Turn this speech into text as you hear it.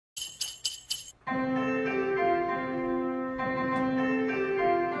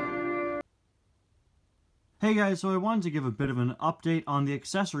Hey guys, so I wanted to give a bit of an update on the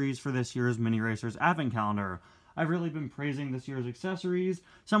accessories for this year's Mini Racers Advent Calendar. I've really been praising this year's accessories.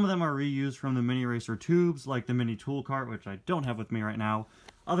 Some of them are reused from the Mini Racer tubes, like the mini tool cart, which I don't have with me right now.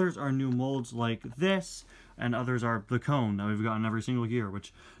 Others are new molds like this, and others are the cone that we've gotten every single year,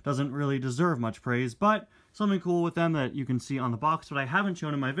 which doesn't really deserve much praise, but something cool with them that you can see on the box, but I haven't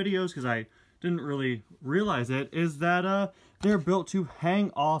shown in my videos because I didn't really realize it, is that they're built to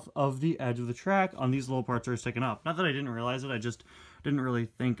hang off of the edge of the track on these little parts that are sticking up. Not that I didn't realize it, I just didn't really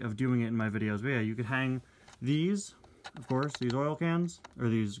think of doing it in my videos. But yeah, you could hang these, of course, these oil cans, or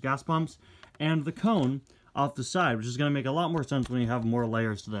these gas pumps, and the cone off the side, which is going to make a lot more sense when you have more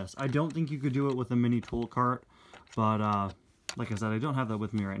layers to this. I don't think you could do it with a mini tool cart, but like I said, I don't have that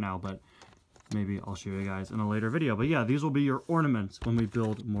with me right now, but maybe I'll show you guys in a later video. But yeah, these will be your ornaments when we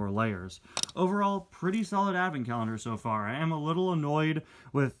build more layers. Overall, pretty solid advent calendar so far. I am a little annoyed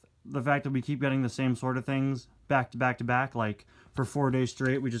with the fact that we keep getting the same sort of things back to back to back. Like, for 4 days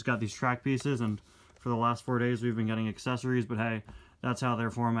straight, we just got these track pieces, and for the last 4 days, we've been getting accessories. But hey, that's how they're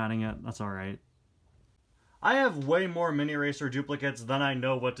formatting it. That's alright. I have way more Mini Racer duplicates than I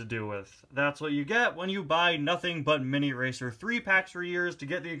know what to do with. That's what you get when you buy nothing but Mini Racer 3-packs for years to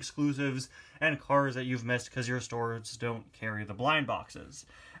get the exclusives and cars that you've missed because your stores don't carry the blind boxes.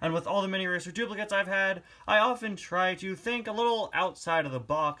 And with all the Mini Racer duplicates I've had, I often try to think a little outside of the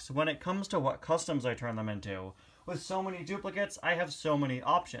box when it comes to what customs I turn them into. With so many duplicates, I have so many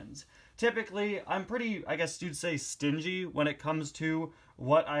options. Typically, I'm pretty, I guess you'd say, stingy when it comes to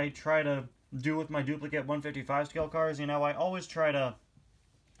what I try to do with my duplicate 155 scale cars. You know, I always try to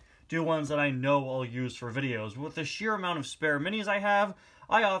do ones that I know I'll use for videos. With the sheer amount of spare minis I have,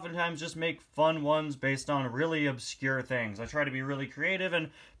 I oftentimes just make fun ones based on really obscure things. I try to be really creative and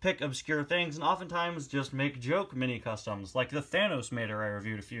pick obscure things, and oftentimes just make joke mini customs, like the Thanos Mater I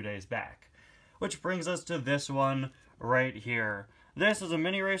reviewed a few days back. Which brings us to this one right here. This is a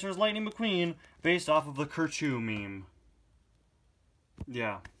Mini Racers Lightning McQueen based off of the Kerchoo meme.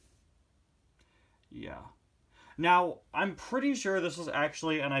 Yeah. Now, I'm pretty sure this was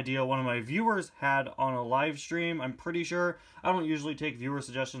actually an idea one of my viewers had on a live stream. I'm pretty sure. I don't usually take viewer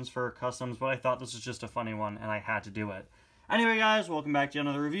suggestions for customs, but I thought this was just a funny one, and I had to do it. Anyway, guys, welcome back to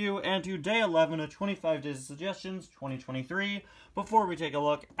another review, and to day 11 of 25 Days of Suggestions 2023. Before we take a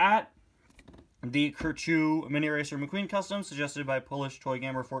look at the Kerchoo Mini Racer McQueen custom suggested by Polish Toy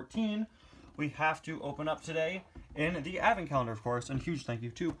Gamer 14, we have to open up today in the Advent Calendar, of course, and huge thank you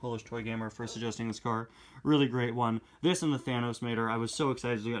to Polish Toy Gamer for suggesting this car. Really great one. This and the Thanos Mater. I was so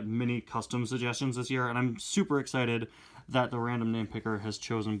excited to get mini custom suggestions this year, and I'm super excited that the random name picker has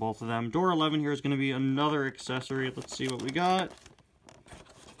chosen both of them. Door 11 here is going to be another accessory. Let's see what we got.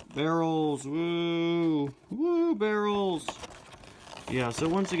 Barrels. Woo! Woo, barrels! Yeah, so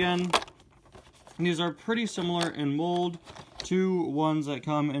once again, these are pretty similar in mold to ones that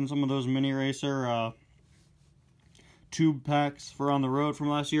come in some of those Mini Racer tube packs for on the road from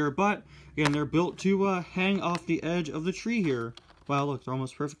last year, but again, they're built to hang off the edge of the tree here. Wow, look, they're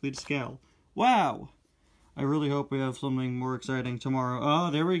almost perfectly to scale. Wow! I really hope we have something more exciting tomorrow.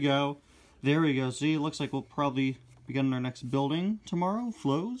 Oh, there we go. There we go. See, it looks like we'll probably be getting our next building tomorrow.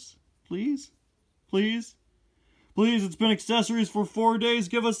 Flows? Please? Please? Please, it's been accessories for 4 days.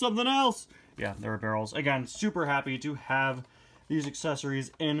 Give us something else! Yeah, there are barrels. Again, super happy to have these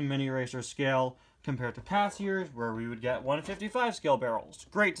accessories in Mini Racer scale compared to past years where we would get 155 scale barrels.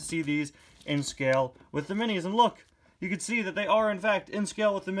 Great to see these in scale with the minis. And look, you can see that they are in fact in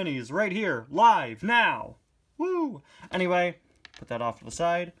scale with the minis right here, live, now. Woo! Anyway, put that off to the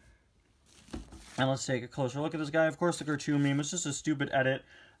side. And let's take a closer look at this guy. Of course, the Kerchoo meme is just a stupid edit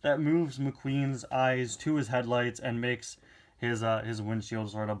that moves McQueen's eyes to his headlights and makes his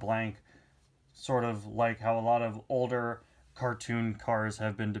windshield sort of blank. Sort of like how a lot of older cartoon cars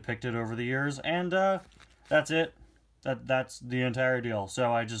have been depicted over the years, and that's it. That's the entire deal.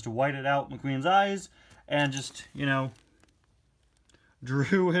 So I just whited out McQueen's eyes and just, you know,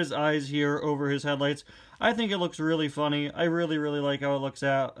 drew his eyes here over his headlights. I think it looks really funny. I really like how it looks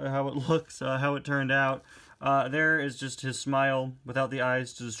out, how it turned out. There is just his smile without the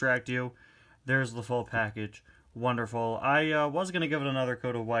eyes to distract you. There's the full package. Wonderful. I was going to give it another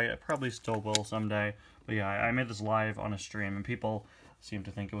coat of white. I probably still will someday. But yeah, I made this live on a stream, and people seem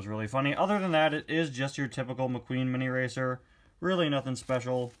to think it was really funny. Other than that, it is just your typical McQueen Mini Racer. Really nothing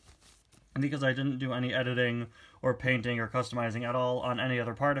special. And because I didn't do any editing or painting or customizing at all on any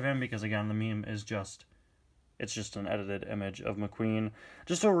other part of him, because again, the meme is just, it's just an edited image of McQueen.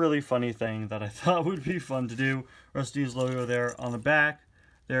 Just a really funny thing that I thought would be fun to do. Rusty's logo there on the back.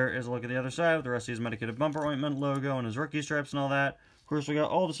 There is a look at the other side with the Rusty's Medicated Bumper Ointment logo and his rookie stripes and all that. Of course, we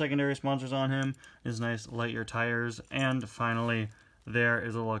got all the secondary sponsors on him. His nice Lightyear tires. And finally, there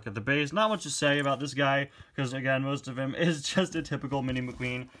is a look at the base. Not much to say about this guy, because again, most of him is just a typical Mini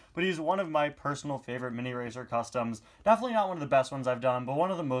McQueen, but he's one of my personal favorite Mini Racer customs. Definitely not one of the best ones I've done, but one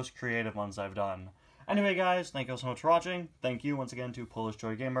of the most creative ones I've done. Anyway, guys, thank you all so much for watching. Thank you once again to Polish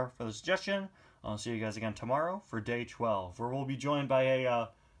Joy Gamer for the suggestion. I'll see you guys again tomorrow for day 12, where we'll be joined by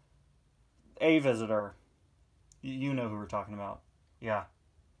a visitor. You know who we're talking about. Yeah,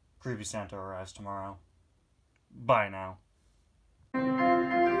 Creepy Santa arrives tomorrow. Bye now.